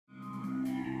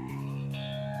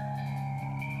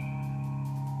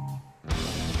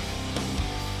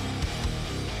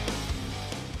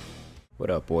What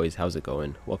up, boys? How's it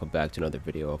going? Welcome back to another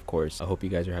video. Of course, I hope you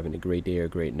guys are having a great day or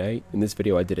great night. In this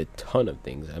video I did a ton of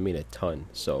things. I mean a ton.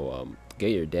 So get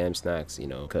your damn snacks, you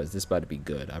know, because this is about to be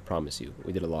good. I promise you.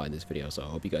 We did a lot in this video, so I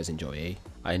hope you guys enjoy.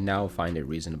 I now find it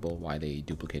reasonable why they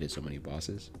duplicated so many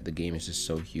bosses. The game is just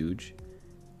so huge,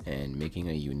 and making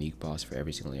a unique boss for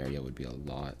every single area would be a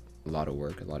lot of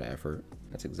work, a lot of effort.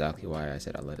 That's exactly why I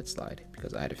said I let it slide,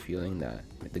 because I had a feeling that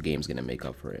the game's gonna make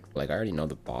up for it. Like, I already know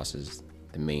the bosses,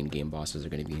 the main game bosses, are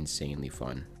gonna be insanely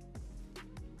fun.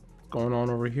 What's going on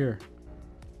over here?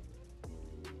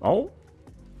 Oh,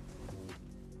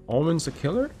 Omen's a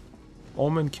killer?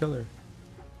 Omenkiller.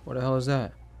 What the hell is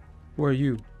that? Who are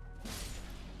you?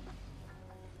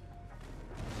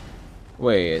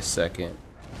 Wait a second.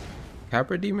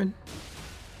 Capra Demon?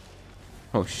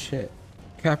 Oh shit.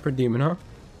 Capra Demon, huh?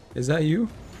 Is that you?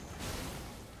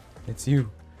 It's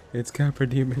you. It's Capra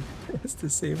Demon. It's the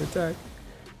same attack.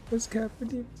 It's Capra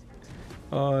Demon.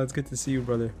 Oh, it's good to see you,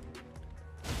 brother.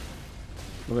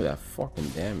 Look at that fucking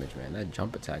damage, man. That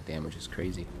jump attack damage is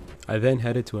crazy. I then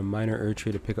headed to a minor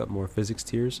Erdtree to pick up more physics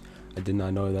tiers. I did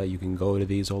not know that you can go to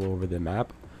these all over the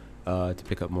map to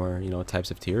pick up more, you know,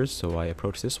 types of tiers. So I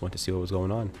approached this one to see what was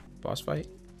going on. Boss fight?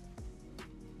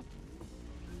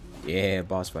 Yeah,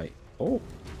 boss fight. Oh.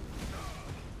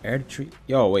 Erdtree.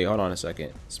 Yo, wait, hold on a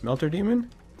second. Smelter Demon?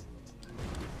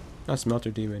 Not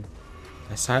Smelter Demon.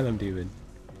 Asylum Demon.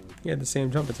 He had the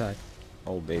same jump attack.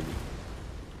 Oh, baby.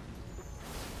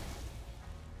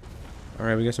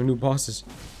 Alright, we got some new bosses.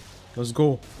 Let's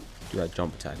go. Dude, that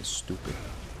jump attack is stupid.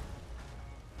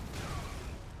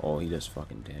 Oh, he does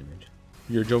fucking damage.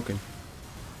 You're joking.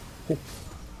 Oh,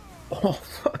 oh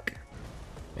fuck.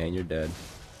 And you're dead.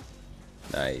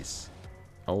 Nice.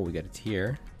 Oh, we got a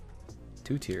tier.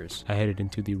 2 tiers. I headed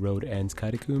into the Road Ends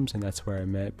Catacombs, and that's where I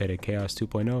met Beta Chaos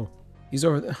 2.0. He's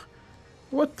over there.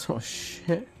 What the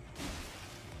shit?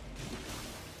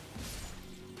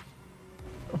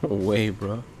 No way,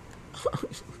 bro.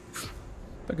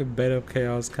 Like a Beta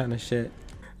Chaos kind of shit.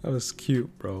 That was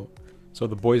cute, bro. So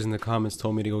the boys in the comments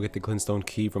told me to go get the Glintstone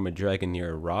key from a dragon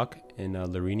near a rock in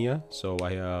Liurnia. So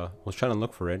I was trying to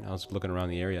look for it. I was looking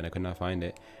around the area and I could not find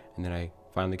it. And then I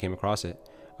finally came across it.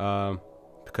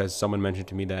 Because someone mentioned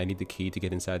to me that I need the key to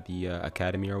get inside the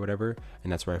academy or whatever,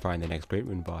 and that's where I find the next Great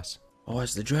Rune boss. Oh,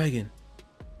 it's the dragon.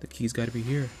 The key's got to be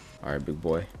here. All right, big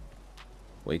boy.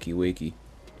 Wakey, wakey.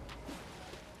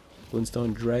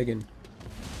 Glintstone dragon.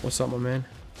 What's up, my man?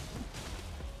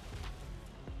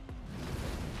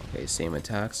 Okay, same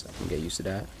attacks. I can get used to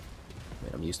that.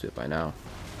 Man, I'm used to it by now.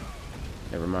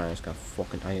 Never mind. I just got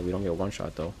fucking. We don't get one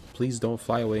shot though. Please don't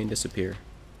fly away and disappear.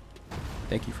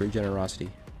 Thank you for your generosity.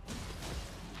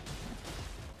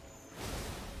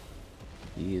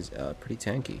 He is pretty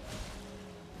tanky.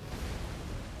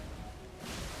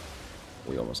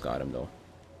 We almost got him though.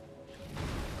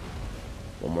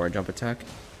 One more jump attack.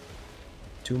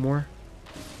 2 more.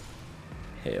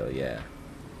 Hell yeah.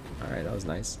 Alright, that was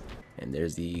nice. And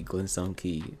there's the Glintstone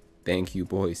key. Thank you,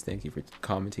 boys. Thank you for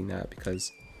commenting that,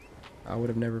 because I would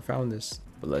have never found this.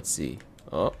 But let's see.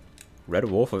 Oh, Red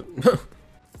Wolf.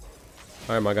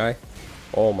 Alright, my guy.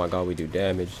 Oh my god, we do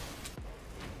damage.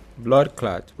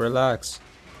 Bloodclaat, relax.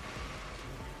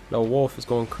 No, Wolf is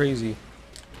going crazy.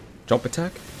 Jump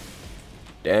attack.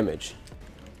 Damage.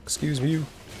 Excuse me.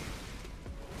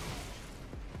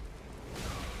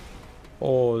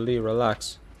 Holy,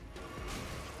 relax.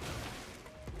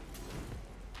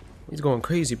 He's going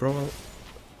crazy, bro.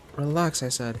 Relax, I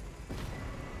said.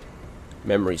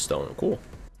 Memory stone, cool.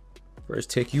 First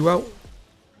take you out,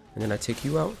 and then I take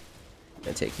you out,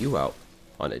 and take you out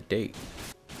on a date.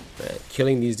 Man,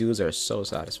 killing these dudes are so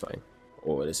satisfying.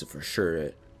 Oh, this is for sure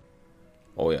it.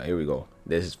 Oh yeah, here we go.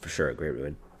 This is for sure a Great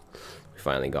Rune. We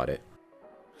finally got it.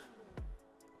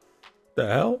 The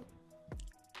hell?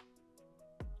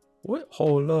 What?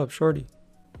 Hold up, shorty.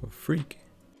 A freak.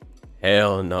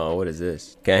 Hell no, what is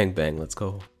this? Gangbang, let's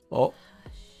go. Oh.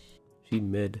 She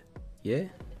mid. Yeah?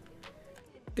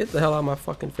 Get the hell out of my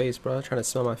fucking face, bro. Trying to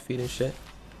smell my feet and shit.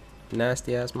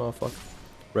 Nasty ass motherfucker.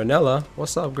 Ranella,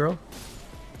 what's up, girl?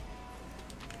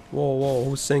 Whoa, whoa,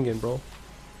 who's singing, bro?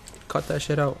 Cut that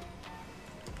shit out.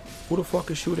 Who the fuck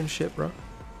is shooting shit, bro?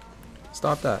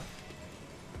 Stop that.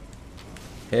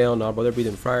 Hell no, bro. They're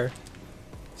breathing fire.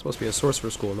 It's supposed to be a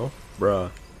sorcerer school, no? Bruh.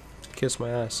 Kiss my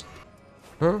ass.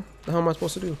 Huh? The hell am I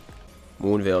supposed to do?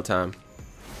 Moonveil time.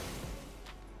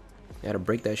 You gotta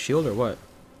break that shield or what?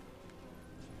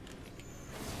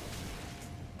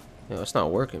 Yo, it's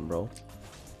not working, bro.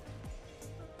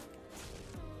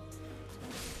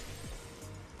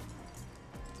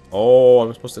 Oh,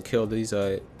 I'm supposed to kill these,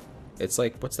 it's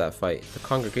like, what's that fight? The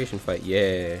congregation fight,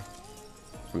 yeah.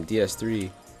 from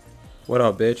DS3. What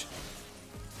up, bitch?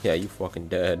 Yeah, you fucking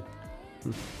dead.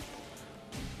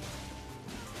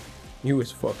 You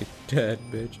was fucking dead,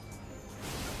 bitch.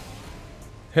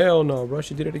 Hell no, bro.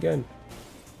 She did it again.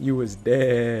 You was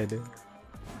dead.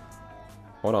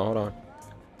 Hold on, hold on.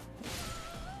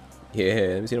 Yeah,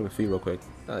 let me see on my feet real quick.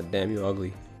 God damn, you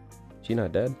ugly. She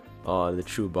not dead? Oh, the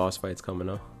true boss fight's coming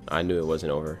up. I knew it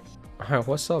wasn't over. Alright,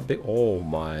 what's up, big? Oh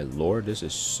my lord, this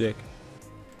is sick.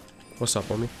 What's up,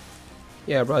 homie?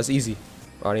 Yeah, bro, it's easy.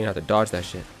 I don't even have to dodge that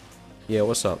shit. Yeah,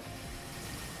 what's up?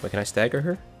 Wait, can I stagger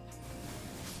her?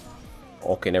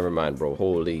 Okay, never mind, bro.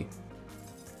 Holy.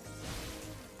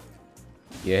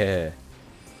 Yeah.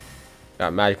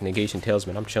 Got magic negation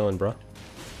tailsman. I'm chilling, bro.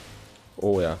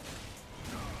 Oh, yeah.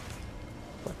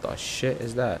 What the shit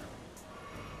is that?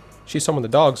 She summoned the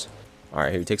dogs.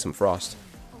 Alright, here, you take some frost.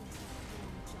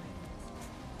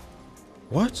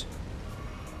 What?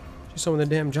 She summoned the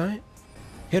damn giant?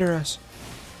 Hit her ass.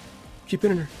 Keep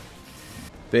hitting her.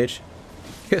 Bitch.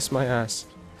 Kiss my ass.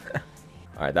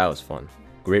 Alright, that was fun.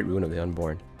 Great Rune of the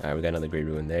Unborn. Alright, we got another Great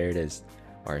Rune. There it is.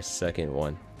 Our second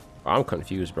one. I'm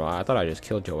confused, bro. I thought I just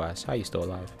killed your ass. How you still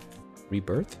alive?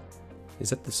 Rebirth? Is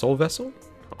that the soul vessel?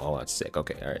 Oh, that's sick.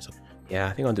 Okay, alright. So, yeah,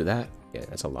 I think I'll do that. Yeah,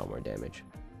 that's a lot more damage.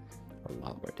 A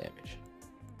lot more damage.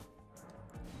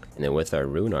 And then with our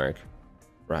rune arc,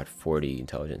 we're at 40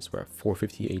 intelligence. We're at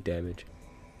 458 damage.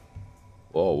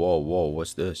 Whoa, whoa, whoa.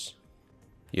 What's this?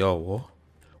 Yo, what?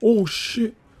 Oh,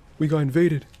 shit. We got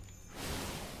invaded.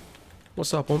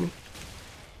 What's up, homie?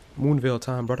 Moonveil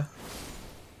time, brother.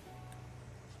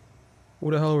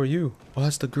 Who the hell are you? Oh,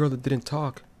 that's the girl that didn't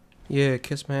talk. Yeah,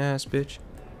 kiss my ass, bitch.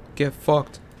 Get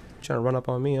fucked. Trying to run up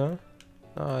on me, huh?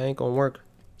 Nah, ain't gonna work.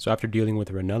 So after dealing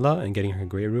with Ranella and getting her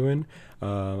Great Rune, I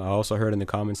also heard in the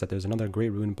comments that there's another Great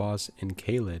Rune boss in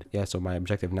Caelid. Yeah, so my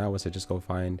objective now was to just go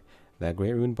find that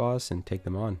Great Rune boss and take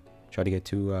them on. Try to get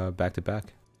two back to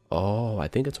back. Oh, I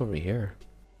think it's over here.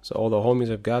 So all the homies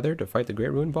have gathered to fight the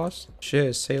Great Rune boss?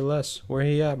 Shit, say less. Where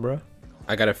he at, bro?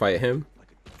 I gotta fight him?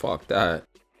 Fuck that.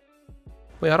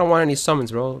 Wait, I don't want any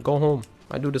summons, bro. Go home.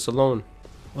 I do this alone.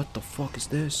 What the fuck is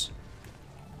this?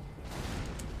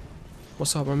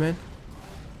 What's up, my man?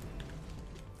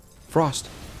 Frost.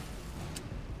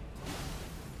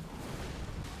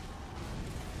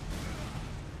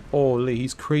 Holy,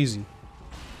 he's crazy.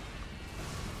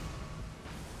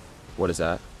 What is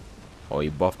that? Oh, he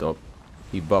buffed up.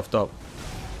 He buffed up.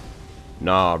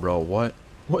 Nah, bro, what?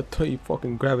 What the? He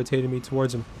fucking gravitated me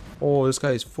towards him. Oh, this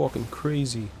guy is fucking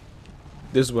crazy.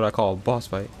 This is what I call a boss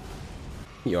fight.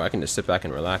 Yo, I can just sit back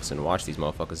and relax and watch these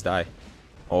motherfuckers die.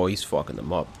 Oh, he's fucking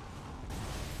them up.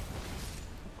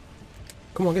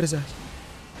 Come on, get his ass.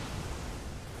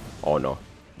 Oh, no.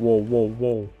 Whoa, whoa,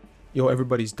 whoa. Yo,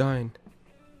 everybody's dying.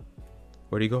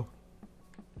 Where'd he go?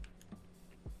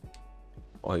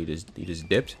 Oh, he just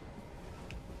dipped?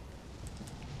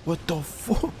 What the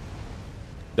fuck?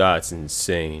 That's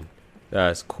insane.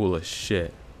 That's cool as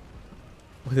shit.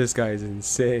 This guy is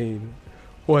insane.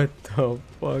 What the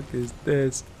fuck is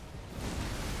this?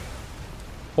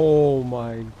 Oh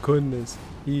my goodness.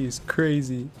 He is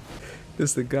crazy.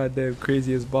 This is the goddamn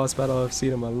craziest boss battle I've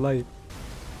seen in my life.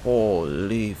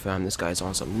 Holy fam, this guy's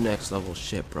on some next level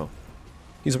shit, bro.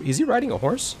 Is he riding a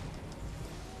horse?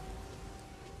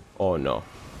 Oh no.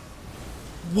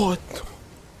 What?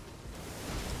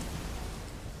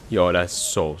 Yo, that's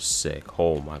so sick.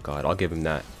 Oh my god, I'll give him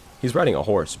that. He's riding a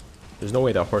horse. There's no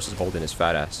way that horse is holding his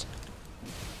fat ass.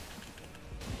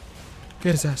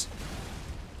 Get his ass.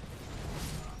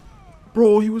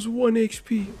 Bro, he was 1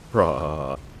 HP.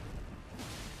 Bruh.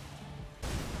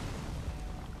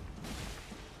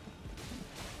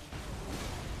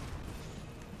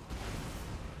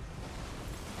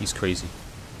 He's crazy.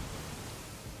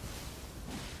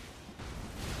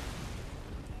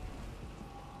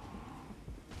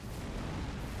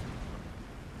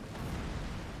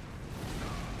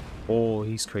 Oh,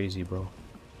 he's crazy, bro.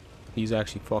 He's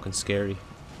actually fucking scary.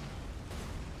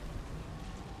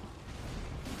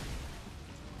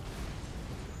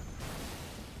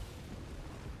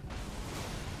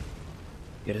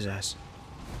 Get his ass.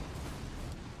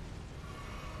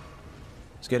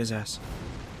 Let's get his ass.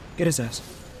 Get his ass.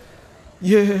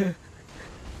 Yeah.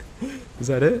 Is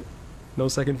that it? No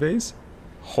second phase?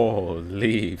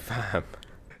 Holy fam.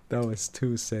 That was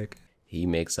too sick. He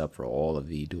makes up for all of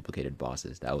the duplicated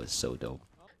bosses. That was so dope.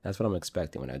 That's what I'm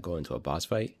expecting when I go into a boss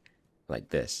fight like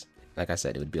this. Like I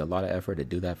said, it would be a lot of effort to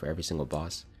do that for every single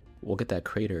boss. We'll get that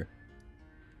crater.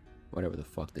 Whatever the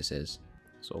fuck this is.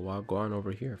 So I'll go on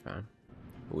over here, fam.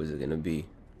 Who is it gonna be?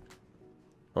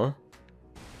 Huh?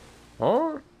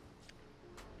 Huh?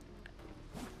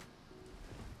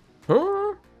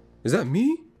 Huh? Is that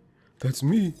me? That's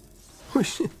me. Oh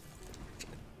shit.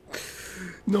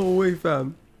 No way,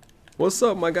 fam. What's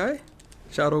up, my guy?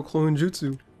 Shadow clone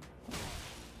jutsu.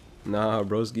 Nah,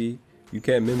 broski. You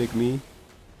can't mimic me.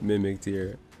 Mimicked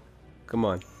here. Come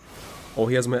on. Oh,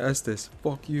 he has my Estus.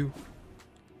 Fuck you.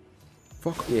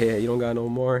 Fuck. Yeah, you don't got no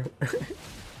more.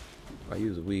 Oh, you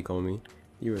was weak, homie.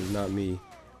 You are not me.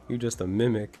 You just a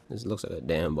mimic. This looks like a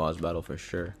damn boss battle for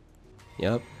sure.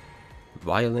 Yep.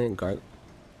 Violent guard.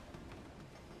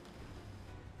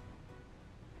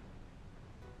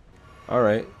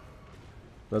 Alright.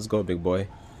 Let's go, big boy.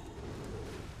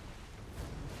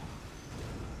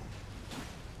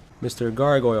 Mr.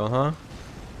 Gargoyle, huh?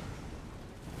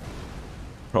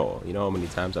 Bro, you know how many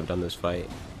times I've done this fight?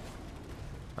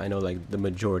 I know like the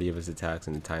majority of his attacks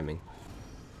and the timing.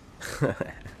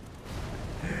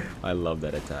 I love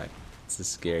that attack. It's the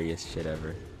scariest shit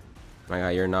ever. My God,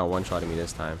 you're not one-shotting me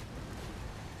this time.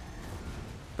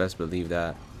 Best believe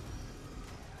that.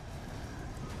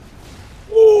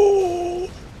 Ooh!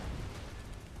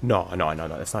 No,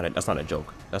 that's not a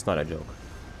joke. That's not a joke.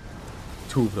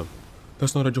 Two of them.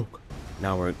 That's not a joke.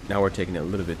 Now we're taking it a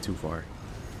little bit too far.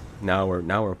 Now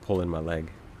we're pulling my leg.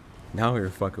 Now you're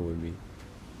fucking with me.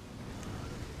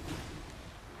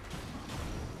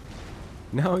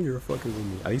 Now you're fucking with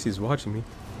me. At least he's watching me.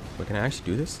 But can I actually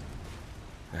do this?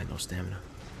 I got no stamina.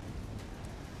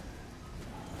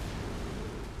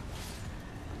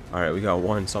 Alright, we got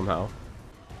one somehow.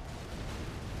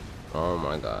 Oh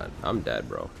my God. I'm dead,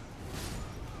 bro.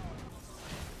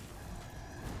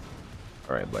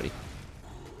 Alright, buddy.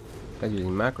 Guy's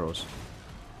using macros.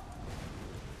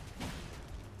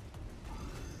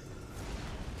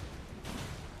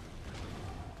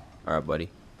 Alright, buddy.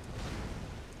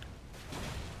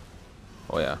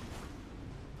 Oh yeah.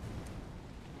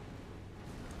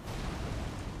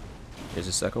 Here's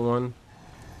the second one.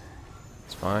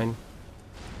 It's fine.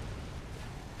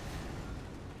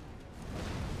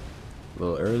 A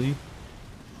little early.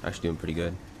 Actually doing pretty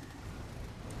good.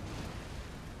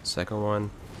 Second one.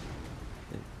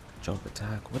 Jump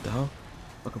attack. What the hell?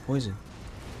 Fucking poison.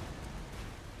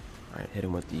 Alright, hit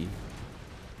him with the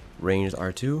ranged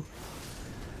R2.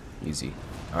 Easy.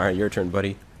 Alright, your turn,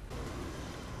 buddy.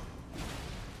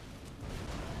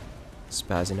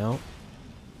 Spazzing out.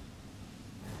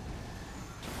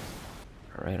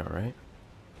 Alright.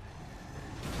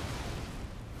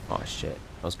 Oh shit.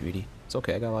 I was greedy. It's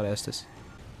okay, I got a lot of Estus.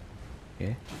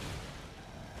 Okay.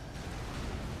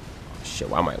 Oh shit,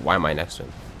 why am I next to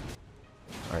him?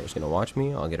 Alright, just gonna watch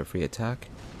me. I'll get a free attack.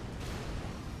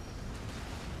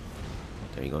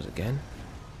 There he goes again.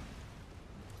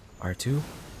 R2.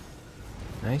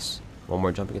 Nice. One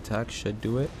more jumping attack should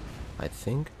do it. I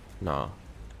think. Nah.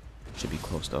 Should be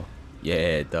close though. Yeah,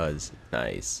 it does.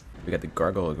 Nice. We got the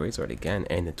Gargoyle Greatsword again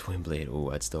and the Twin Blade. Ooh,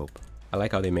 that's dope. I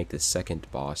like how they make the second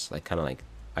boss like kind of like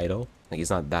idle. Like he's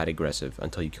not that aggressive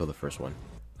until you kill the first one.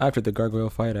 After the Gargoyle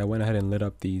fight, I went ahead and lit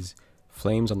up these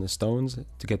flames on the stones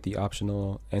to get the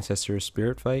optional Ancestor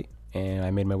Spirit fight. And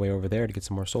I made my way over there to get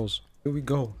some more souls. Here we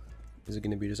go. Is it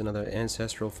going to be just another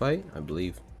ancestral fight? I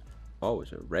believe. Oh,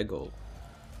 it's a Regal.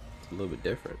 It's a little bit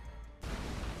different.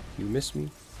 You miss me?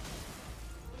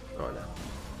 Oh no.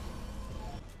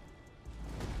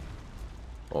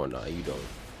 Oh no, you don't.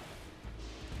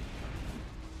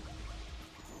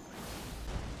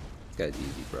 This guy's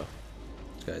easy, bro.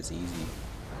 This guy's easy.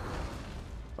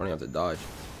 I don't even have to dodge.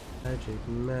 Magic,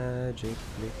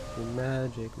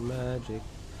 magic.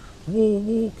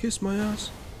 Whoa, kiss my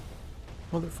ass.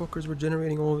 Motherfucker's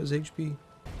regenerating all of his HP.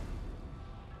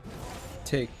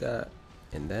 Take that.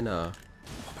 And then,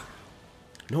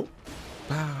 nope.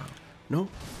 Pow.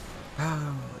 Nope.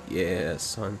 Pow. Yeah,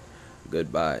 son.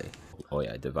 Goodbye. Oh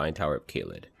yeah, Divine Tower of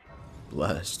Caelid.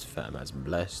 Blessed, fam. That's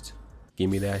blessed. Give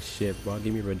me that shit, bro.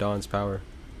 Give me Radahn's power.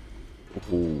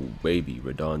 Oh, baby.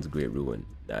 Radahn's Great Ruin.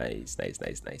 Nice.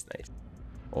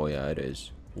 Oh yeah, it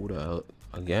is. Who the hell?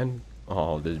 Again?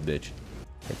 Oh, this bitch.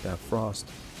 Hit that frost.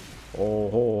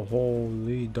 Oh,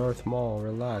 holy Darth Maul.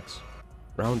 Relax.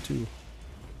 Round 2.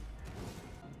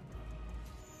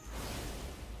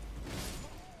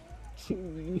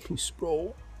 Jeez,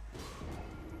 bro.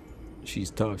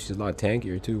 She's tough. She's a lot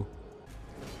tankier too.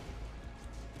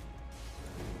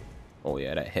 Oh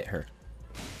yeah, that hit her.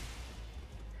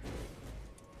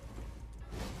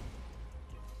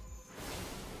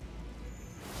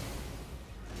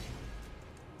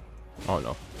 Oh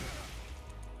no.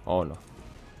 Oh no.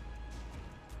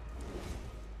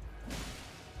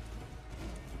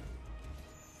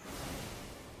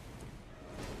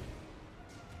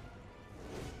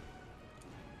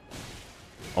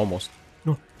 Almost.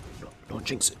 No, don't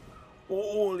jinx it.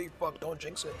 Holy fuck, don't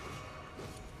jinx it.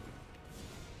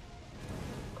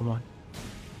 Come on.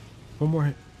 One more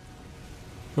hit.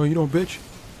 No, you don't, bitch.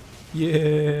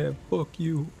 Yeah, fuck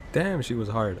you. Damn, she was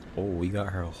hard. Oh, we got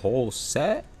her whole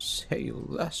set. Say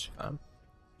less, fam.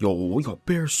 Yo, we got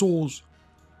bare souls.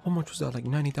 How much was that? Like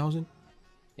 90,000?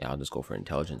 Yeah, I'll just go for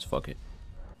intelligence. Fuck it.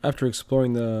 After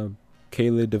exploring the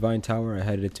Caelid Divine Tower, I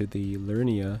headed to the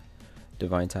Liurnia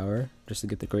Divine Tower just to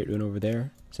get the Great Rune over there.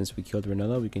 Since we killed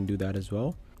Renella, we can do that as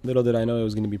well. Little did I know it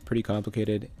was going to be pretty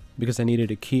complicated because I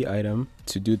needed a key item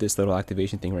to do this little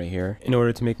activation thing right here in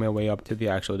order to make my way up to the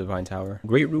actual Divine Tower.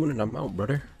 Great Rune and I'm out,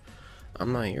 brother.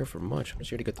 I'm not here for much. I'm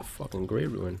just here to get the fucking Great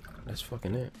Rune. That's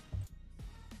fucking it.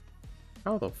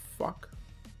 How the fuck?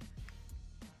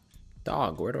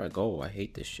 Dog, where do I go? I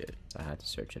hate this shit. I had to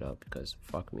search it up because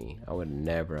fuck me. I would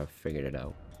never have figured it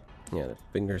out. Yeah, the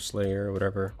Finger Slayer or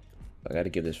whatever. I gotta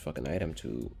give this fucking item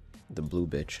to the blue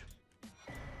bitch.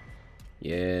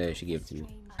 Yeah, she gave it to me.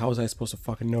 How was I supposed to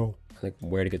fucking know like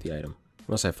where to get the item?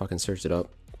 Unless I fucking searched it up.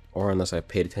 Or unless I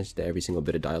paid attention to every single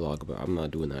bit of dialogue, but I'm not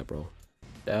doing that, bro.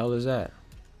 The hell is that?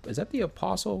 Is that the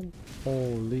apostle?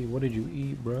 Holy, what did you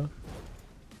eat, bro?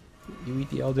 You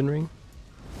eat the Elden Ring?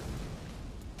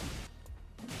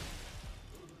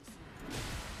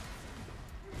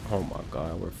 Oh my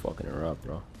god, we're fucking her up,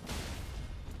 bro.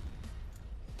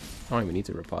 I don't even need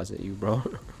to reposit you, bro.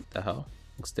 What the hell?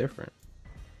 Looks different.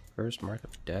 First mark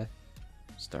of death.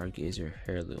 Stargazer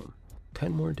heirloom.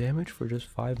 10 more damage for just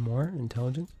 5 more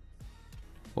intelligence?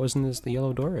 Wasn't this the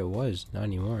yellow door? It was, not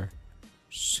anymore.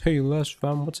 Say less,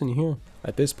 fam, what's in here?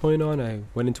 At this point on, I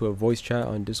went into a voice chat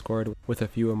on Discord with a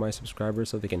few of my subscribers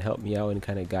so they can help me out and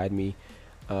kind of guide me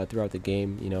throughout the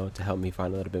game, you know, to help me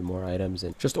find a little bit more items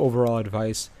and just overall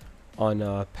advice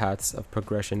on paths of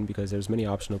progression, because there's many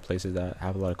optional places that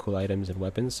have a lot of cool items and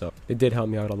weapons. So it did help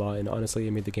me out a lot, and honestly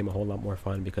it made the game a whole lot more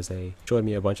fun because they showed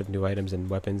me a bunch of new items and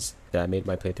weapons that made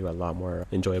my playthrough a lot more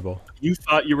enjoyable. You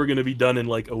thought you were going to be done in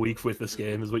like a week with this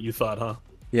game is what you thought, huh?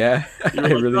 Yeah, I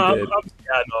like, really no, did.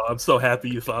 I'm so happy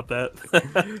you thought that.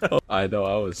 I know,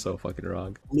 I was so fucking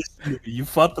wrong. Listen to me, you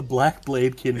fought the Black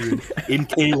Blade Kindred in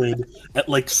Caelid at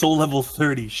like soul level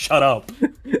 30. Shut up.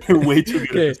 You're way too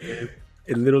good at this game.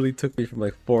 It literally took me from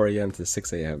like 4 AM to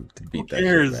 6 AM to beat that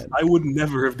shit, man. I would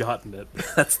never have gotten it.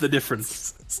 That's the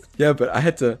difference. Yeah, but I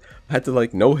had to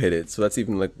like no hit it, so that's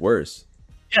even like worse.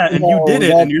 Yeah, and you did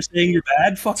it, and you're saying you're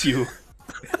bad? Fuck you.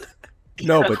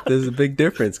 No, but there's a big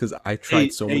difference because I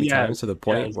tried so many times to the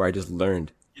point where I just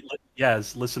learned.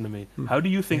 Yes, listen to me. How do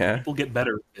you think people get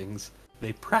better at things?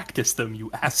 They practice them,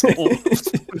 you asshole.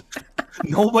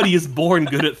 Nobody is born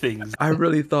good at things. I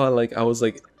really thought like I was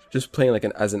like just playing like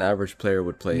as an average player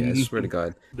would play. I swear to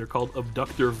God. They're called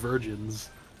abductor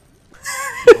virgins.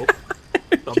 Nope.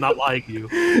 I'm not lying to you.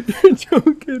 You're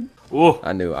joking. Oh.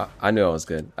 I knew I was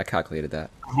good. I calculated that.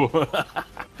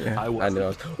 Yeah, I knew I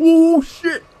was. Oh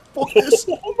shit! Fuck this!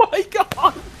 Oh my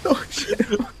god! Oh shit!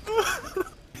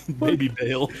 Maybe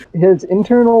bail. His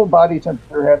internal body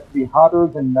temperature has to be hotter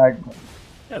than magma.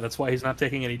 Yeah, that's why he's not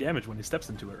taking any damage when he steps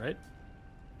into it, right?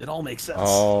 It all makes sense.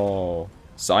 Oh,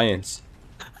 science.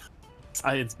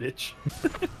 Science, bitch.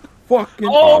 Fucking.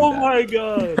 Oh my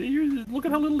god! Look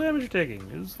at how little damage you're taking.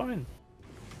 It was fine.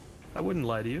 I wouldn't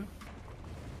lie to you.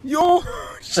 Yo!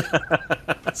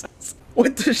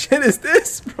 What the shit is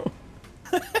this, bro?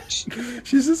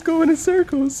 She's just going in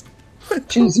circles.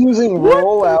 She's using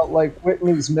rollout like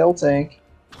Whitney's mill tank.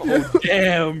 Oh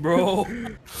damn, bro!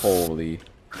 Holy.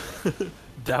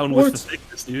 Down with the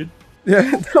thickness, dude.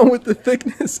 Yeah, down with the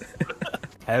thickness.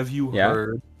 Have you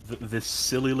heard this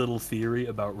silly little theory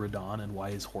about Radahn and why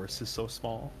his horse is so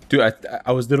small? Dude,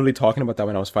 I was literally talking about that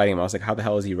when I was fighting him. I was like, how the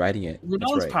hell is he riding it?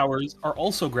 Radahn's powers are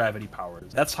also gravity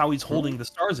powers. That's how he's holding the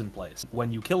stars in place.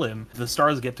 When you kill him, the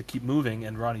stars get to keep moving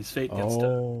and Ronnie's fate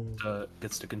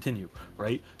gets to continue,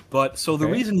 right? But so the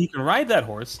reason he can ride that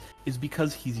horse is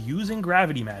because he's using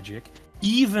gravity magic,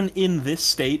 even in this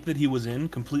state that he was in,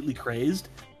 completely crazed,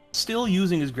 still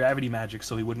using his gravity magic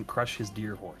so he wouldn't crush his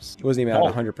deer horse. He wasn't even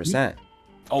at 100%.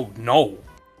 Oh, no.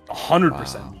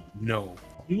 100% no.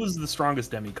 He was the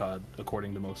strongest demigod,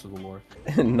 according to most of the lore.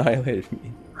 Annihilated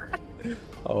me.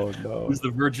 Oh, no. Who's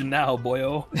the virgin now,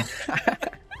 boyo?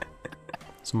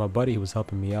 So my buddy who was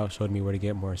helping me out showed me where to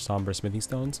get more somber smithing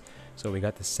stones. So we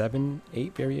got the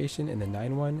 7-8 variation and the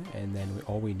 9 one, and then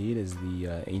all we need is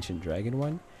the ancient dragon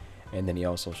one. And then he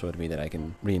also showed me that I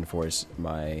can reinforce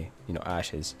my,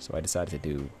 ashes. So I decided to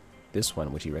do this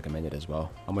one, which he recommended as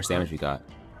well. How much damage we got?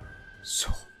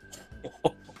 So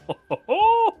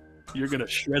you're gonna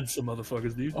shred some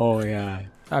motherfuckers, dude. Oh yeah.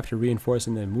 After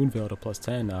reinforcing the Moonveil to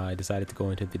 +10, I decided to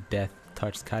go into the Death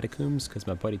Touched Catacombs because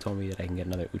my buddy told me that I can get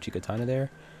another Uchi Katana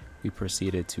there. We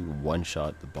proceeded to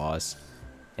one-shot the boss,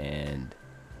 and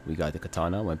We got the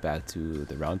katana, went back to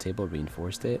the round table,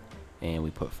 reinforced it, and we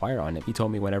put fire on it. He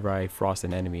told me whenever I frost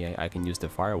an enemy, I can use the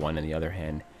fire one in the other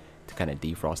hand to kind of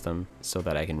defrost them so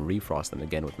that I can refrost them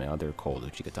again with my other cold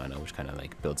Uchi katana, which kind of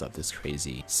like builds up this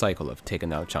crazy cycle of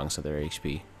taking out chunks of their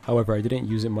HP. However, I didn't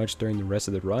use it much during the rest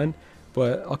of the run,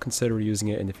 but I'll consider using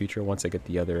it in the future once I get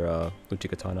the other Uchi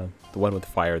katana, the one with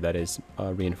fire that is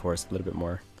reinforced a little bit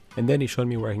more. And then he showed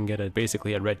me where I can get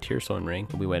basically a red tearstone ring.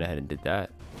 We went ahead and did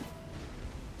that.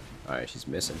 Alright, she's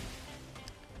missing.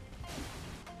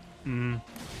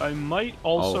 I might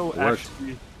also worked.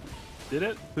 actually... Did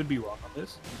it? Could be wrong on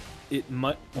this. It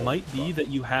might be that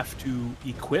you have to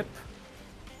equip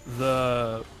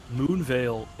the Moon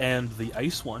Veil and the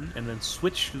Ice one, and then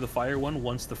switch to the Fire one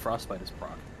once the Frostbite is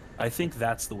proc. I think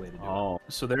that's the way to do it.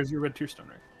 So there's your red tearstone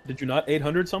ring. Did you not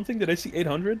 800 something? Did I see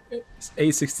 800? It's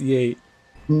 868.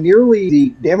 Nearly the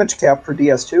damage cap for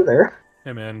DS2 there.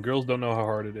 Hey man, girls don't know how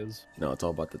hard it is. No, it's all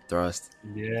about the thrust.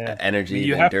 Yeah. Energy,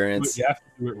 you have endurance. you have to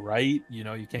do it right. You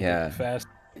know, you can't get too fast.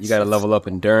 You gotta level up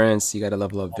endurance, you gotta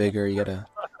level up vigor, you gotta,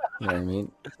 you know what I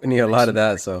mean? We need a lot of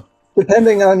that, so.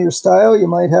 Depending on your style, you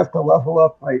might have to level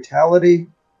up vitality.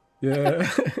 Yeah.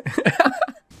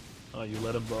 Oh, you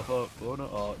let him buff up. Oh no,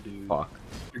 oh dude. Fuck.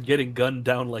 You're getting gunned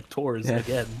down like Tors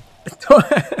again.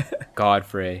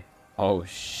 Godfrey. Oh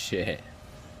shit.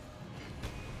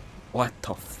 What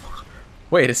the fuck?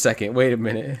 Wait a second, wait a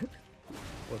minute.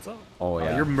 What's up? Oh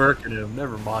yeah. You're murking him,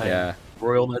 never mind. Yeah.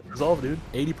 Royal Net Resolve, dude.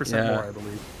 80% more, I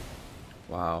believe.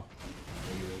 Wow.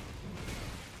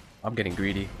 I'm getting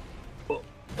greedy.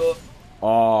 Oh.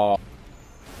 Oh.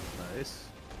 Nice.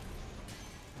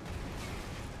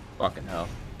 Fucking hell.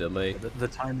 Delay. The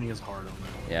timing is hard on that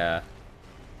one. Yeah.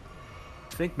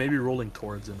 I think maybe rolling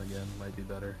towards him again might be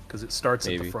better, because it starts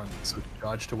at Maybe. the front, so you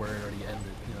dodge to where it already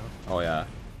ended, you know? Oh yeah.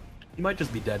 You might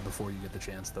just be dead before you get the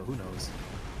chance, though. Who knows?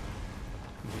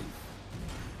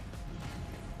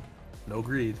 No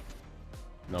greed.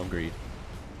 No greed.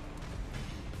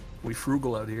 We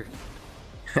frugal out here.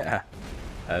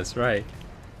 That's right.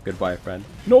 Goodbye, friend.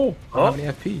 No! I don't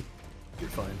have any FP. You're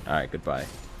fine. Alright, goodbye.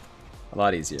 A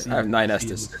lot easier. I have 9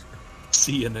 Estus.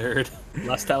 See ya, nerd.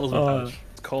 Last talisman pouch.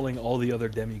 Calling all the other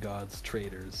demigods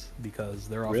traitors because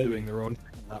they're off doing their own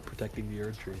thing, not protecting the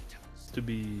Erdtree. To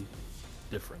be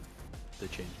different, they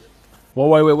changed it.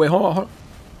 Whoa, wait, hold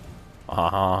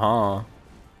on.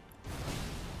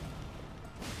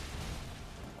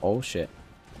 Oh shit.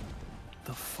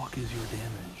 The fuck is your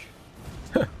damage?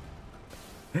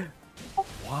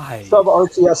 Why? Sub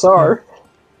RTSR.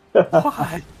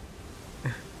 Why?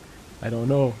 I don't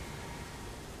know.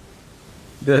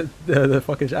 The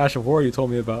fucking Ash of War you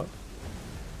told me about.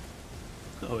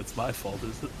 Oh, it's my fault,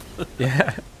 is it?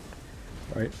 Yeah.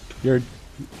 Right. You're.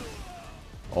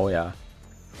 Oh yeah.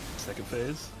 Second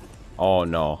phase. Oh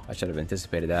no. I should have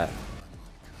anticipated that.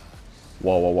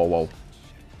 Whoa.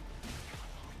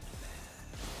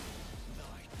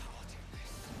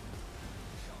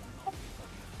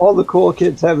 All the cool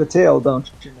kids have a tail, don't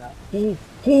you know?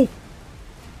 Oh.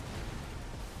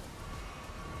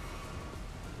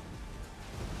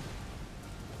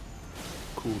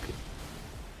 Cool kid.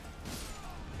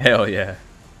 Hell yeah.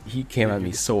 He came at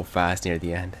me so fast near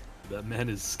the end. That man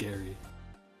is scary.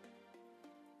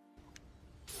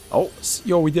 Oh,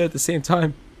 yo, we did it at the same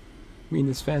time. Me and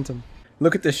this phantom.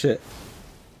 Look at this shit.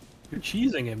 You're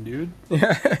cheesing him, dude.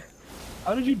 Yeah.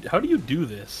 How do you do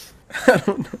this? I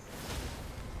don't know.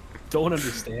 Don't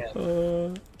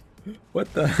understand.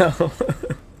 What the hell?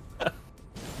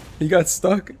 He got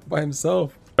stuck by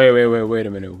himself. Wait a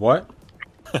minute. What?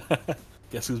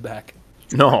 Guess who's back?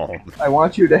 No. I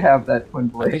want you to have that twin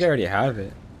blade. I think I already have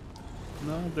it.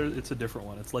 No, it's a different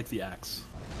one. It's like the axe.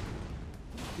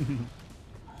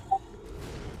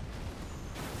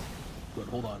 Good,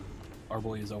 hold on. Our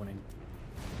boy is owning.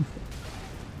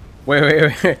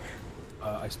 Wait.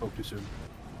 I spoke too soon.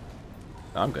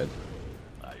 I'm good.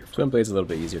 You're fine. Twin Blade's a little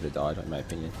bit easier to dodge, in my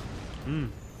opinion.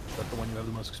 Is that the one you have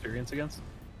the most experience against?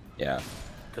 Yeah.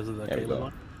 Because of the There we Caelid go.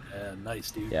 one? Yeah,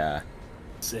 nice, dude. Yeah.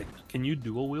 Sick. Can you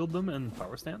dual wield them in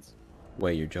power stance?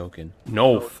 Wait, you're joking.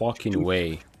 No No, fucking do-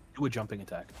 way. Do a jumping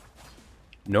attack.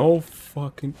 No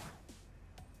fucking...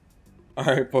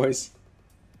 Alright, boys.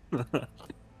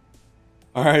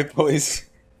 Alright, boys.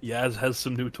 Yaz has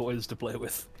some new toys to play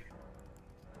with.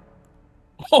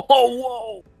 Oh,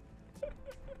 whoa!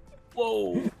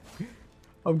 Whoa!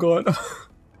 I'm going...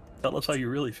 Tell us how you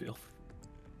really feel.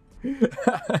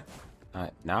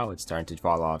 Alright, now it's starting to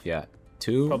fall off, yeah.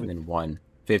 2 Probably- and then 1.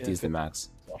 50 Yeah, is the max.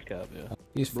 Soft cap, yeah.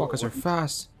 These Bro, fuckers are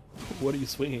fast. What are you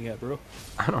swinging at, bro?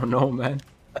 I don't know, man.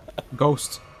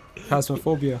 Ghost.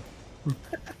 Phasmophobia.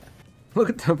 Look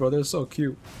at them, bro. They're so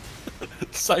cute.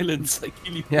 Silence, I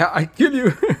kill you. Yeah, I kill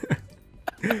you.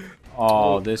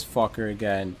 Oh, this fucker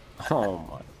again. Oh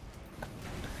my.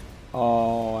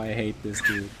 Oh, I hate this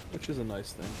dude. Which is a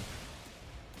nice thing.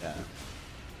 Yeah.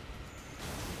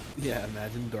 Yeah,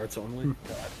 imagine darts only.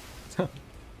 God.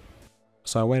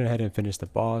 So I went ahead and finished the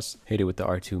boss, hit it with the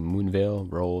R2 Moonveil,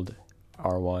 rolled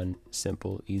R1,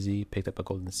 simple, easy, picked up a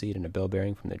golden seed and a bell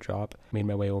bearing from the drop, made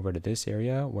my way over to this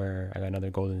area where I got another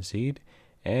golden seed,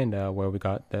 and where we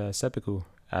got the seppuku,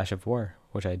 Ash of War,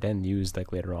 which I then used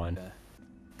like later on.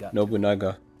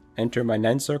 Nobunaga, enter my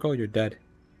Nen circle, you're dead.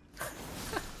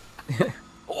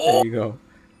 Oh, there you go.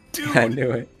 Dude, I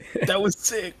knew it. That was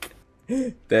sick.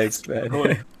 Thanks,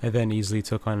 man. I then easily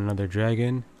took on another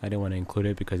dragon. I didn't want to include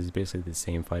it because it's basically the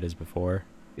same fight as before.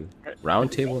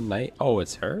 Round Table Knight. Oh,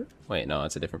 it's her? Wait, no,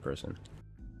 it's a different person.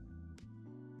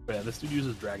 But yeah, this dude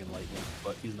uses Dragon Lightning,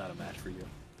 but he's not a match for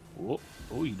you.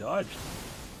 Oh, he dodged.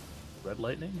 Red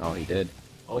Lightning? Oh, he did.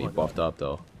 Oh, he buffed up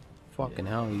though. Fucking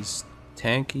hell, he's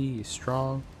tanky, he's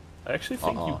strong. I actually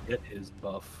think you get his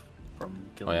buff from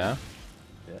killing yeah? him.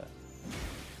 Yeah.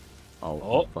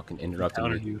 Oh, fucking interrupted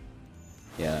me. You.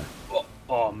 Yeah.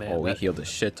 Oh, man. Oh, he healed a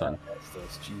shit ton.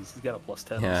 Jeez, he's got a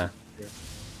 +10. Yeah.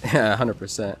 Yeah,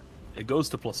 100%. It goes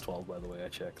to +12, by the way, I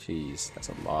checked. Jeez, that's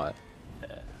a lot.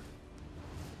 Yeah.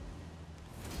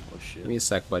 Oh, shit. Give me a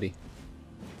sec, buddy.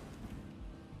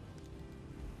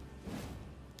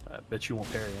 I bet you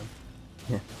won't parry him.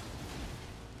 Yeah.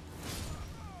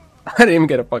 I didn't even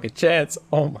get a fucking chance.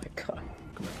 Oh my god.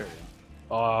 Come on, parry him.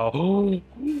 Oh.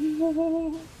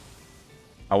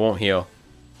 I won't heal.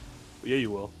 Yeah,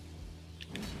 you will.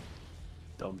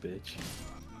 Dumb bitch.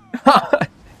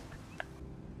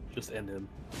 Just end him.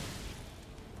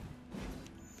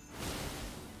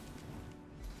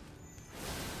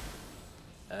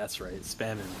 That's right.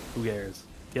 Spam him. Who cares?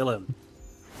 Kill him.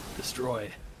 Destroy.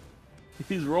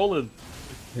 He's rolling.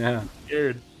 Yeah. I'm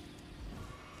scared.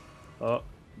 Oh,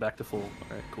 back to full.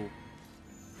 Alright, cool.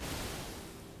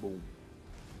 Boom.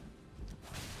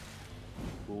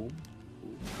 Boom.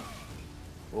 Boom.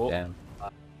 Oh. Damn.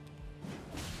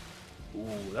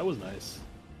 Ooh, that was nice.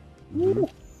 Mm-hmm.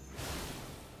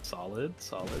 Solid,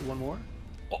 solid. One more.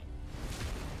 Oh,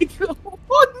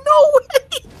 oh no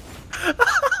way!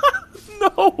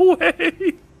 No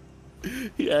way!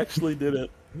 He actually did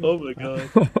it. Oh my god.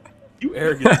 You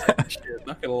arrogant shit,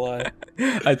 not gonna lie.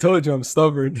 I told you I'm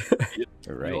stubborn.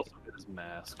 You're right. He also did his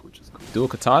mask, which is cool. Dual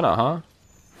katana, huh?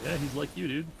 Yeah, he's like you,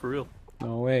 dude. For real.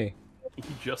 No way. He's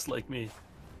just like me.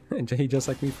 He just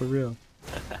like me for real.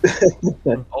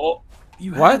 Oh,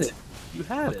 you What? had it. You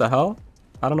had What it. the hell?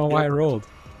 I don't know why I rolled.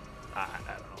 I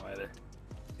don't know either.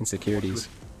 Insecurities.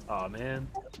 Oh man,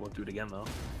 won't do it again though. Okay,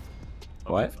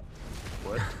 What? fine.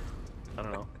 What? I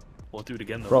don't know. Won't do it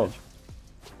again though. Bro. Bitch.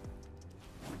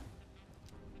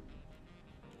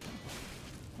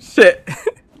 Shit.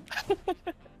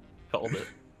 Called it.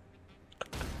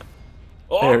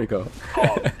 Oh! There we go.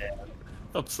 Oh man,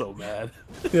 I'm so mad.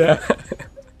 Yeah.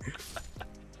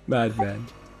 Mad man.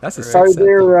 That's a Are sick set,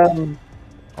 there, though.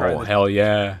 Oh hell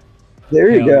yeah. there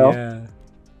you Hell go. yeah.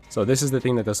 So this is the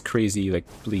thing that does crazy like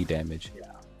bleed damage.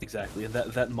 Yeah, exactly. And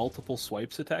that multiple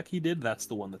swipes attack he did, that's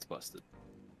the one that's busted.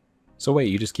 So wait,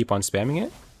 you just keep on spamming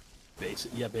it?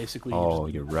 Basically. Oh,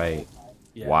 you're right.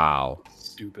 Yeah, Wow.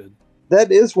 Stupid.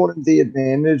 That is one of the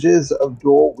advantages of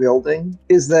dual wielding,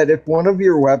 is that if one of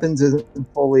your weapons isn't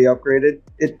fully upgraded,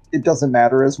 it doesn't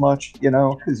matter as much, you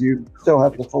know, because you still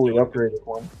have the fully upgraded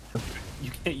one.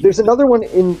 You can't use There's another one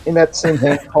in that same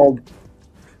hand called...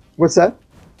 What's that?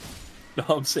 No,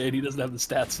 I'm saying he doesn't have the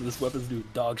stats, so this weapon's doing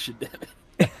dog shit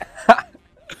damage.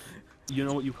 You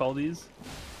know what you call these?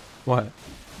 What?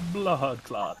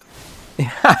 Bloodclaat.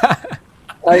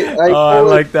 I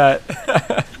like that.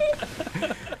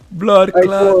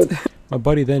 Bloodclaat. My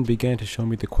buddy then began to show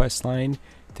me the quest line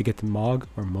to get the Mohg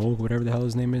or Mohg, whatever the hell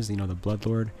his name is, you know, the Blood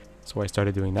Lord. So I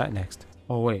started doing that next.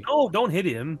 Oh wait. No, don't hit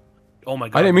him. Oh my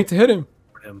god. I didn't mean to hit him.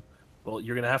 Well,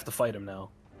 you're gonna have to fight him now.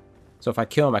 So if I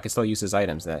kill him, I can still use his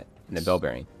items that in the bell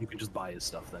bearing. You can just buy his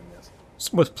stuff then, yes.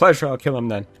 With pleasure, I'll kill him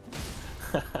then.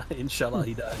 Inshallah,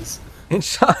 he dies.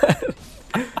 Inshallah.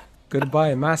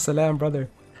 Goodbye, ma salam, brother.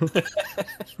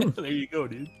 There you go,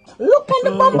 dude. Look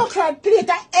on the bomber clad plate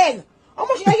of egg. How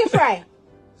much are you frying?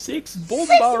 6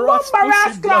 bomber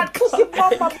Rascal pussy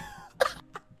bomber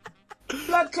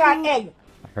blood clot egg.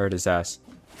 I heard his ass.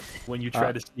 When you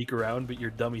try to sneak around, but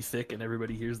you're dummy thick and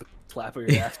everybody hears the clap of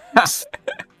your ass.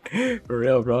 For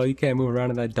real, bro. You can't move around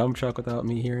in that dump truck without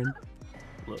me hearing.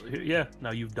 Well, yeah,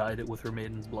 now you've dyed it with her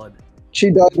maiden's blood.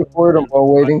 She died before it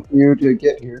while waiting for you to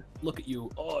get here. Look at you.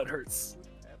 Oh, it hurts.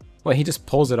 Wait, he just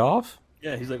pulls it off?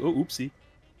 Yeah, he's like, oh, oopsie.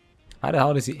 How the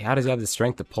hell does he have the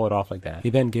strength to pull it off like that?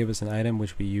 He then gave us an item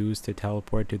which we used to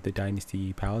teleport to the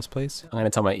Dynasty Palace place. I'm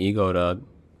gonna tell my ego to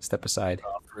step aside.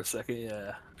 For a second,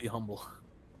 yeah. Be humble.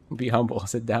 Be humble.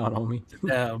 Sit down, homie. Sit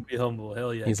down, be humble.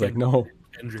 Hell yeah. He's like, no.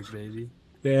 Kendrick, baby.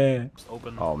 Yeah. Just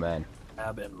open. Oh man.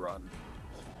 Tab and run.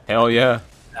 Hell yeah.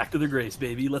 Back to the grace,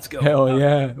 baby. Let's go. Hell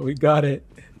yeah. We got it.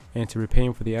 And to repay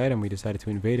him for the item, we decided to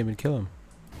invade him and kill him.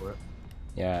 What?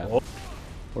 Yeah. Oh.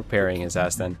 We're parrying his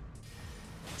ass then.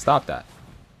 Stop that.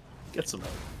 Get some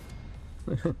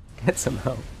help. Get some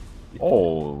help.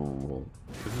 Oh.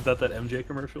 Isn't that MJ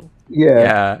commercial? Yeah.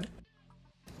 Yeah.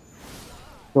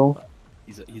 Cool.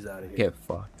 He's out of here. Get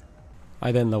fucked.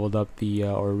 I then leveled up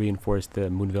or reinforced the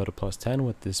Moonveil to +10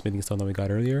 with the smithing stone that we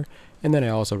got earlier. And then I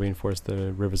also reinforced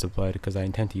the Rivers of Blood because I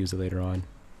intend to use it later on.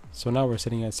 So now we're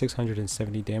sitting at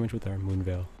 670 damage with our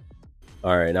Moonveil.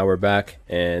 Alright, now we're back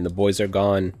and the boys are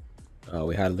gone.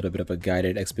 We had a little bit of a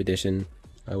guided expedition.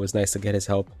 It was nice to get his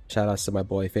help. Shout outs to my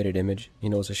boy Faded Image. He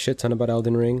knows a shit ton about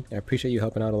Elden Ring. I appreciate you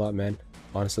helping out a lot, man.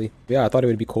 Honestly. Yeah, I thought it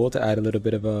would be cool to add a little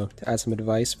bit of to add some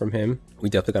advice from him. We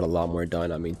definitely got a lot more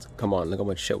done. I mean, come on, look how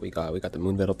much shit we got. We got the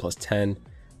Moonveil +10,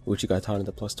 Uchigatana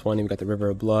to +20, we got the River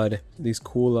of Blood, these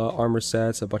cool armor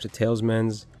sets, a bunch of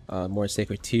Talesmen's, more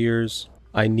Sacred Tears.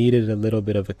 I needed a little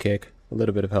bit of a kick, a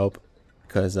little bit of help,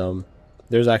 because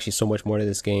there's actually so much more to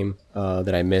this game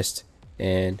that I missed,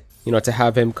 and you know, to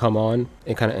have him come on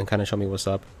and kind of show me what's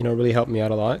up, you know, really helped me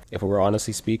out a lot. If we were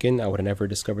honestly speaking, I would have never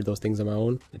discovered those things on my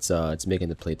own. It's making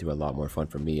the playthrough a lot more fun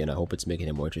for me, and I hope it's making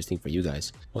it more interesting for you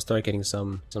guys. We'll start getting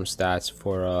some stats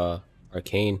for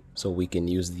Arcane, so we can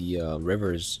use the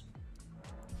rivers.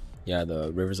 Yeah,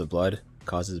 the Rivers of Blood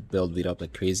causes build lead up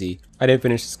like crazy. I didn't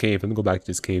finish this cave. Let me go back to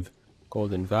this cave.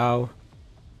 Golden Vow,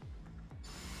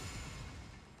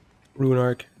 Rune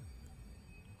Arc,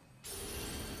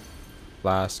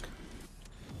 Flask,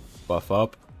 buff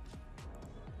up,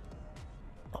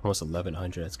 almost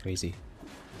 1100. That's crazy.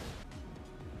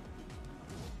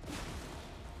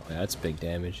 Oh yeah, that's big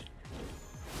damage.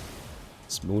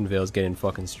 This Moonveil's getting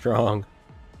fucking strong.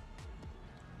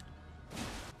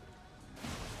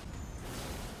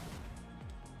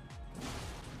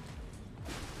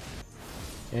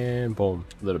 And boom,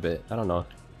 a little bit. I don't know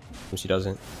when she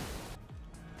doesn't.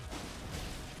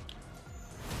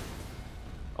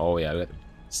 Oh yeah, we got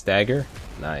stagger.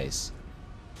 Nice.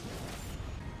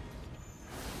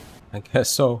 I guess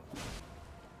so.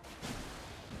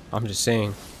 I'm just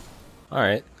saying.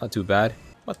 Alright, not too bad.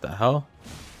 What the hell?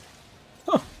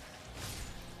 Huh.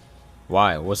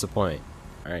 Why? What's the point?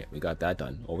 Alright, we got that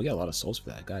done. Oh, we got a lot of souls for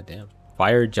that. God damn.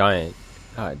 Fire Giant.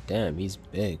 God damn, he's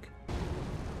big.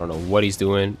 I don't know what he's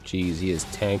doing. Jeez, he is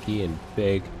tanky and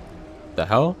big. The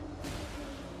hell?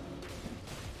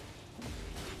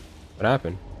 What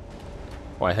happened?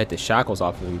 Oh, I hit the shackles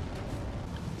off of him.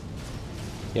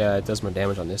 Yeah, it does more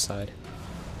damage on this side.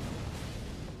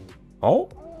 Oh,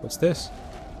 what's this?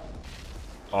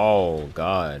 Oh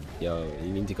god, yo,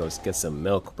 you need to go get some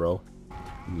milk, bro.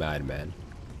 Madman.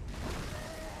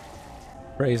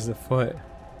 Praise the foot.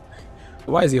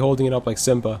 Why is he holding it up like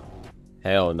Simba?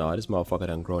 Hell no, this motherfucker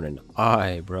done grown an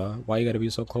eye, bro. Why you gotta be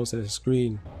so close to the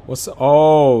screen? What's the—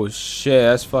 oh shit,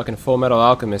 that's fucking Full Metal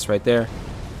Alchemist right there.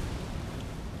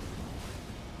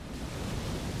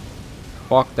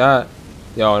 Fuck that.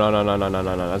 Yo, no,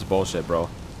 that's bullshit, bro.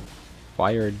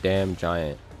 Fire Damn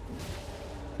Giant.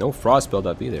 No frost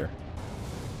buildup either.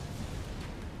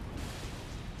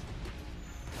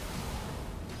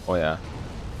 Oh yeah.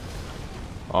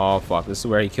 Oh fuck, this is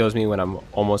where he kills me when I'm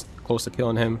almost close to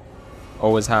killing him.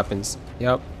 Always happens.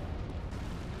 Yep.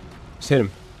 Just hit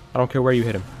him. I don't care where you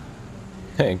hit him.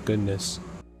 Thank goodness.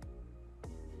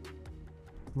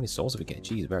 How many souls did we get?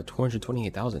 Jeez, we're at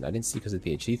 228,000. I didn't see because of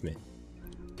the achievement.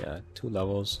 Yeah, 2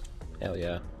 levels. Hell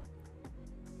yeah.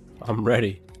 I'm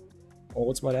ready. Oh,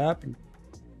 what's about to happen?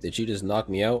 Did she just knock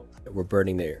me out? We're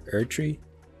burning the Erdtree.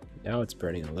 Now it's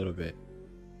burning a little bit.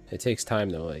 It takes time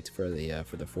though, like for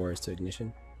the forest to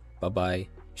ignition. Bye bye.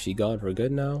 She gone for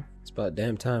good now? It's about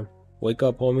damn time. Wake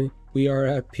up, homie. We are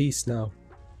at peace now.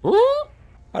 Huh?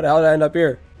 How the hell did I end up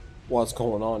here? What's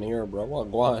going on here, bro?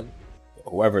 What going on?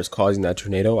 Whoever is causing that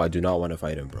tornado, I do not want to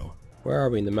fight him, bro. Where are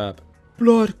we in the map?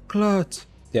 Bloodclaat.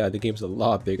 Yeah, the game's a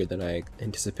lot bigger than I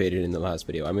anticipated in the last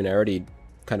video. I mean, I already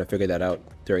kind of figured that out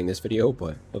during this video,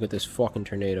 but look at this fucking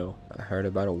tornado. I heard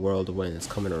about a whirlwind that's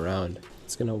coming around.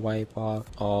 It's gonna wipe off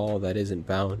all that isn't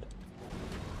bound.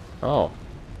 Oh,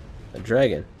 a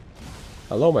dragon.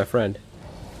 Hello, my friend.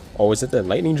 Oh, is it the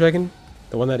lightning dragon?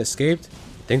 The one that escaped?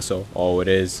 I think so. Oh, it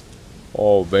is.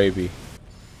 Oh, baby.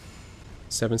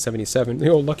 777.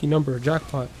 Yo, lucky number.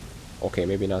 Jackpot. Okay,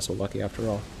 maybe not so lucky after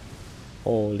all.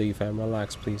 Holy fam,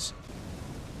 relax, please.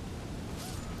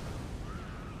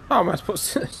 How am I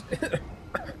supposed to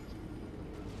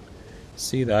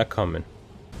see that coming?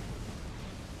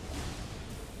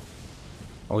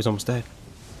 Oh, he's almost dead.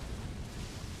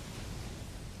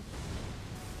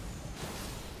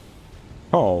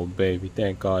 Oh, baby,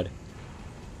 thank God.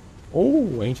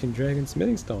 Oh, Ancient Dragon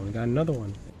Smithing Stone. Got another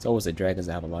one. It's always the dragons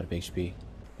that have a lot of HP.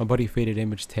 My buddy Faded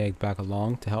Image tagged back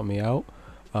along to help me out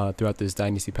throughout this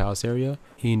Dynasty Palace area.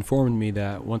 He informed me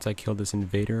that once I kill this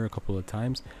invader a couple of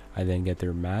times, I then get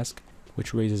their mask,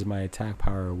 which raises my attack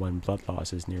power when blood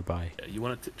loss is nearby. Yeah, you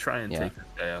want to try and take this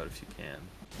guy out if you can.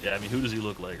 Yeah, I mean, who does he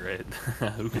look like, right?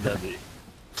 Who could that be?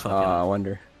 I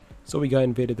wonder. So we got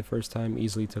invaded the first time,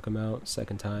 easily took him out.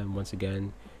 Second time, once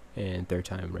again, and third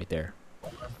time right there.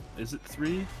 Is it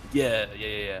 3? Yeah.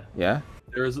 Yeah?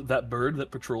 There is that bird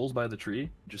that patrols by the tree.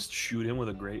 Just shoot him with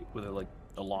a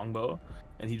longbow,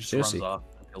 and he just runs off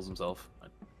and kills himself.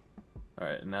 All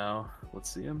right, now let's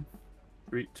see him.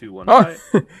 3, 2, 1. Oh,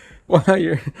 wow,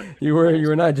 you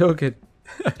were not joking.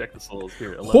 Check the souls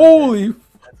here. 11K. Holy!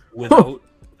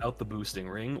 Without the boosting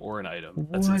ring or an item.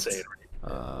 That's What? insane.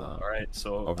 All right,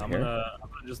 so I'm gonna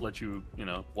just let you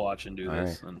watch and do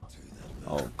this. Right.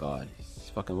 Oh God,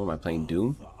 fucking what am I playing?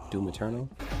 Doom Eternal.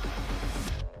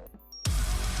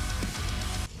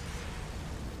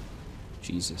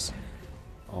 Jesus,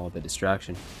 all the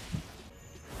distraction.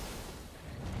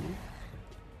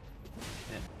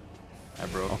 I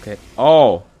broke. Okay.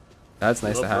 Oh, that's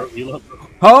nice to have. Bro.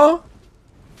 Huh?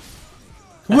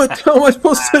 What am I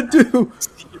supposed to do?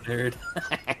 Nerd.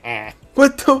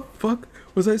 What the fuck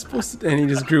was I supposed to? And he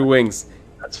just grew wings.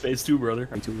 That's phase 2, brother.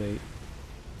 I'm too late.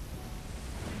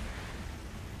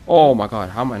 Oh my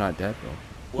God, how am I not dead, bro?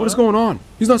 What is going on?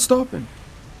 He's not stopping.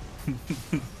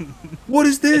 What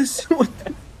is this? What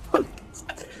the fuck?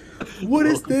 What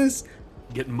is this?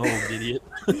 Get Mohg, idiot.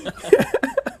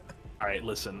 Alright,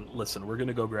 listen, we're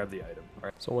gonna go grab the item. All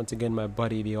right. So once again, my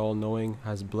buddy, the all-knowing,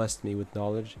 has blessed me with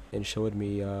knowledge and showed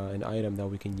me an item that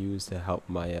we can use to help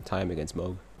my time against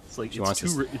Mohg. It's like,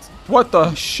 What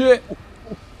the shit?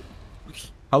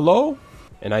 Hello?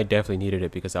 And I definitely needed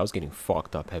it because I was getting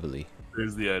fucked up heavily.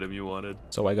 There's the item you wanted.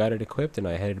 So I got it equipped and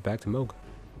I headed back to Mohg.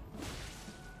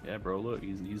 Yeah, bro, look,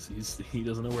 he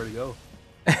doesn't know where to go.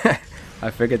 I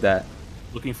figured that.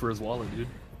 Looking for his wallet, dude.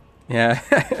 Yeah.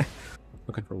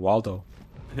 Looking for Waldo.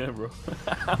 Yeah, bro.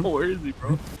 Where is he,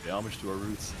 bro? Pay homage to our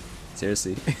roots.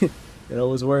 Seriously. It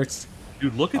always works.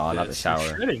 Dude, look at this. Not the shower.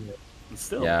 You're shredding it.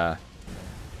 Still. Yeah.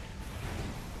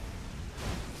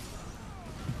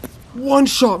 One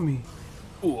shot me.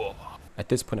 Ooh. At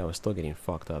this point, I was still getting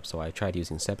fucked up, so I tried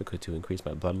using Seppuku to increase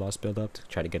my blood loss buildup to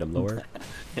try to get him lower.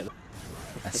 Yeah.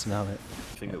 I smell it.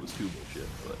 I think that was too bullshit.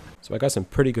 But... So I got some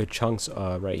pretty good chunks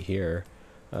right here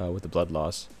with the blood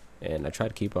loss, and I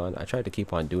tried to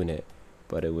keep on doing it,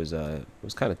 but it was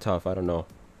kind of tough. I don't know,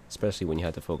 especially when you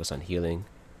have to focus on healing.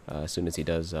 As soon as he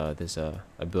does this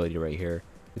ability right here,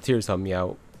 the tears helped me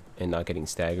out and not getting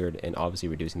staggered and obviously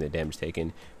reducing the damage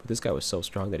taken. But this guy was so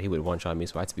strong that he would one-shot me,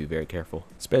 so I had to be very careful,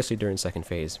 especially during second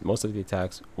phase. Most of the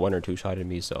attacks 1 or 2 shotted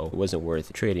me, so it wasn't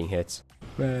worth trading hits.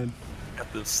 Man,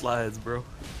 got those slides, bro.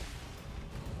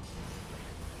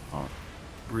 Oh.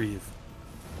 Breathe.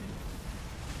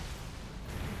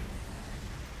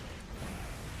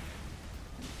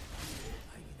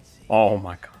 Oh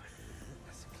my God.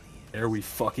 There we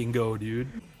fucking go, dude.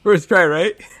 First try,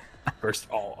 right? First,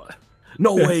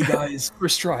 no way, guys.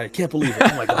 First try. I can't believe it.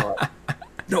 Oh my God.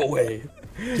 No way.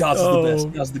 Yas is the best.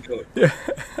 Yas the goat. Yeah.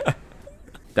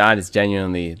 That is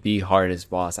genuinely the hardest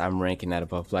boss. I'm ranking that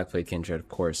above Blackblade Kindred, of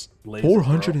course.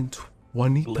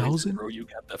 420,000? Bro, you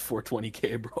got that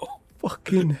 420k, bro.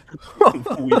 Fucking.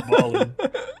 We ballin'.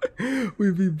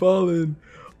 We be ballin'.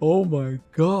 Oh my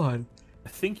God. I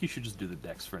think you should just do the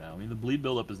dex for now. I mean, the bleed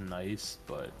buildup is nice,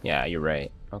 but... Yeah, you're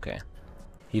right. Okay.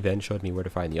 He then showed me where to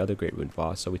find the other Great Wood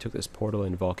boss, so we took this portal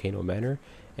in Volcano Manor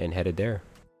and headed there.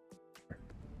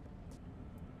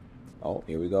 Oh,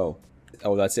 here we go.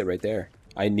 Oh, that's it right there.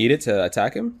 I need it to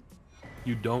attack him?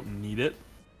 You don't need it,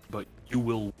 but you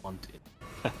will want it.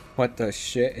 What the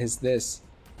shit is this?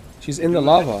 She's in the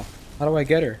lava. How do I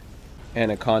get her?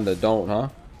 Anaconda, don't, huh?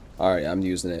 Alright, I'm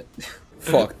using it.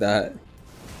 Fuck that.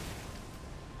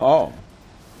 Oh.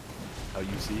 How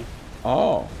you see?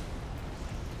 Oh.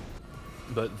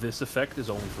 But this effect is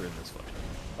only for in this fight.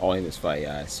 Only in this fight,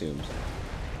 yeah, I assumed.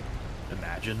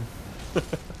 Imagine.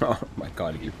 Oh my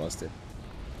God, if you busted.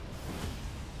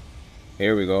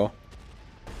 Here we go.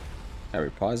 Can I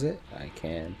repause it? I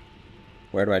can.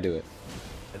 Where do I do it?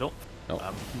 I don't. No.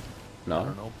 No. I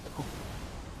don't know.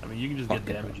 I mean, you can just get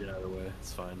damage in either way.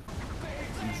 It's fine.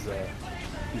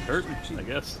 He's hurting, I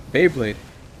guess. Beyblade.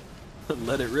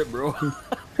 Let it rip, bro.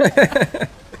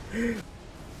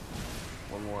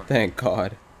 One more. Thank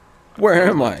God. Where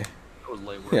am I? That was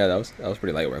light work. Yeah, that was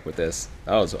pretty light work with this.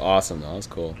 That was awesome. That was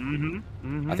cool.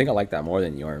 I think I like that more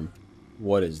than Yorm.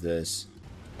 What is this?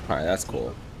 All right, that's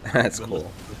cool. That's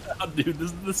cool. Dude,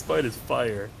 this fight is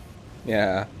fire.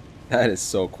 Yeah, that is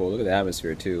so cool. Look at the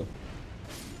atmosphere too.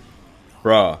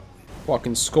 Bruh,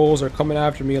 fucking skulls are coming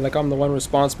after me like I'm the one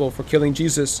responsible for killing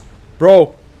Jesus.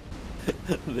 Bro,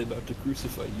 They're about to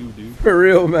crucify you, dude. for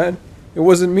real, man. It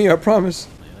wasn't me, I promise.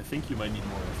 Man, I think you might need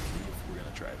more FP if we're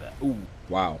gonna try that. Ooh.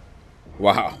 Wow.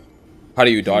 Wow. How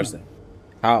do you dodge that?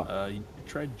 How? You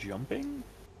tried jumping?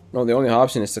 No, the only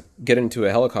option is to get into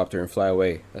a helicopter and fly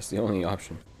away. That's the only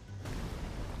option.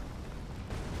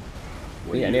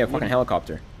 Yeah, I need a fucking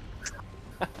helicopter.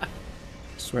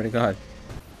 Swear to God.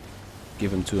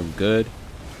 Give him to him good.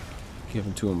 Give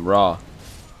him to him raw.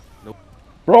 Nope.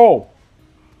 Bro!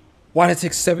 Why did it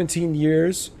take 17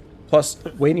 years? Plus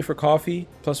waiting for coffee?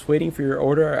 Plus waiting for your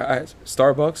order at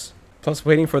Starbucks? Plus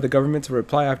waiting for the government to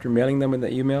reply after mailing them in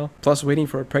the email? Plus waiting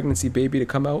for a pregnancy baby to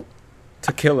come out?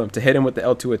 To kill him, to hit him with the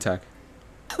L2 attack.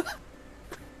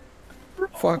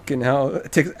 Fucking hell.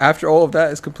 It takes, after all of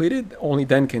that is completed, only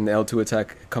then can the L2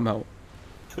 attack come out.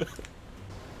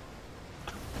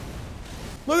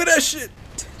 Look at that shit!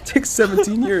 It takes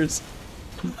 17 years.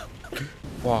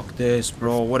 Fuck this,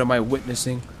 bro. What am I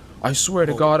witnessing? I swear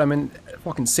to God, I'm in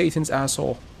fucking Satan's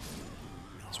asshole.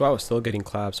 So I was still getting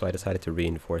clapped, so I decided to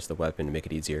reinforce the weapon to make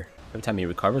it easier. Every time he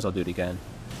recovers, I'll do it again.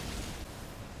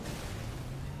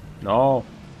 No.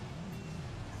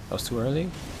 That was too early?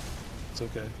 It's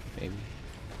okay. Maybe.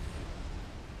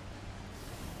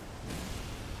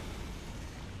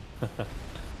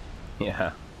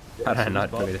 Yeah. How did I not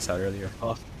figure this out earlier?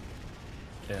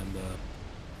 And,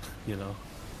 you know,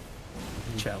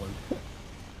 challenge.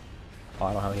 Oh,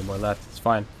 I don't have any more left. It's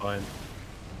fine. Fine.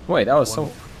 Wait, that was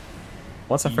so...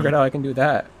 Once I figured out I can do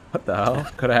that. What the hell?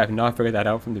 Could I have not figured that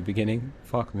out from the beginning?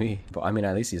 Fuck me. But I mean,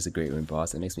 at least he's a great win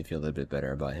boss. It makes me feel a little bit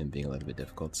better about him being a little bit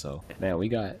difficult. So, man, we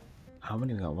got... How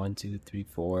many we got? 1, 2, 3,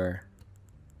 4,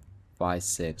 5,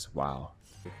 6. Wow.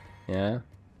 Yeah?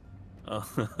 Well.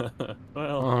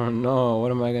 Oh no,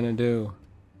 what am I gonna do?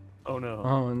 Oh no.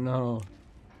 Oh no.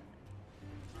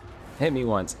 Hit me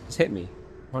once. Just hit me.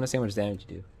 I wanna see how much damage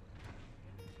you do.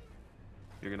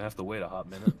 You're gonna have to wait a hot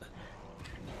minute.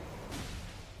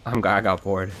 I got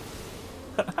bored.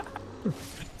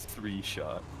 3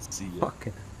 shot. See ya.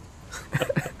 Fucking.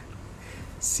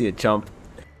 See it jump.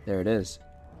 There it is.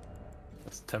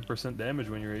 That's 10% damage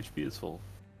when your HP is full.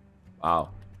 Wow.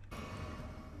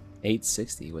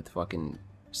 860 with fucking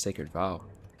Sacred Vow.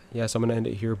 Yeah, so I'm gonna end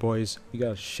it here, boys. We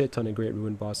got a shit ton of Great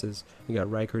Ruin bosses. We got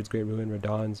Rykard's Great Ruin,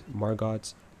 Radahn's,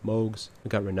 Morgott's, Mohg's. We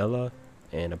got Ranella,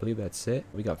 and I believe that's it.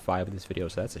 We got 5 in this video,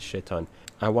 so that's a shit ton.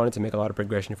 I wanted to make a lot of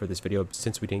progression for this video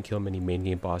since we didn't kill many main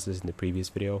game bosses in the previous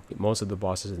video. Most of the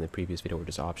bosses in the previous video were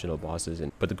just optional bosses,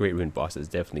 but the Great Ruin bosses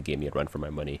definitely gave me a run for my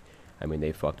money. I mean,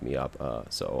 they fucked me up,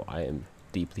 so I am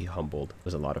deeply humbled. It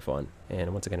was a lot of fun.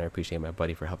 And once again, I appreciate my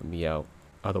buddy for helping me out.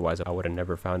 Otherwise, I would have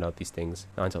never found out these things,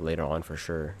 not until later on for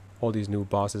sure. All these new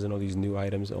bosses and all these new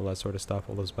items, all that sort of stuff,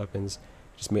 all those weapons,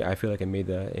 just made, I feel like it made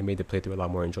the playthrough a lot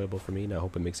more enjoyable for me, and I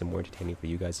hope it makes it more entertaining for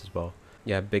you guys as well.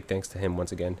 Yeah, big thanks to him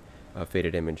once again,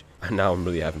 Faded Image. Now I'm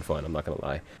really having fun, I'm not gonna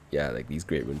lie. Yeah, like these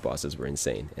Great Ruin bosses were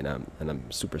insane, and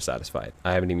I'm super satisfied.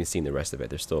 I haven't even seen the rest of it.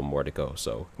 There's still more to go,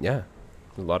 so yeah,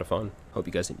 it was a lot of fun. Hope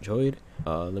you guys enjoyed.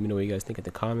 Let me know what you guys think in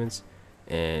the comments.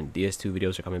 And DS2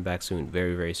 videos are coming back soon,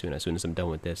 very, very soon. As soon as I'm done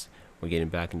with this, we're getting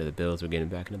back into the builds, we're getting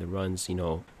back into the runs. You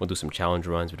know, we'll do some challenge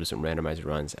runs, we'll do some randomizer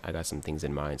runs. I got some things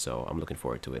in mind, so I'm looking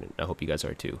forward to it, and I hope you guys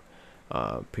are too.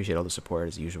 Appreciate all the support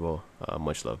as usual.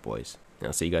 Much love, boys. And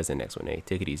I'll see you guys in the next one, eh?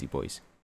 Take it easy, boys.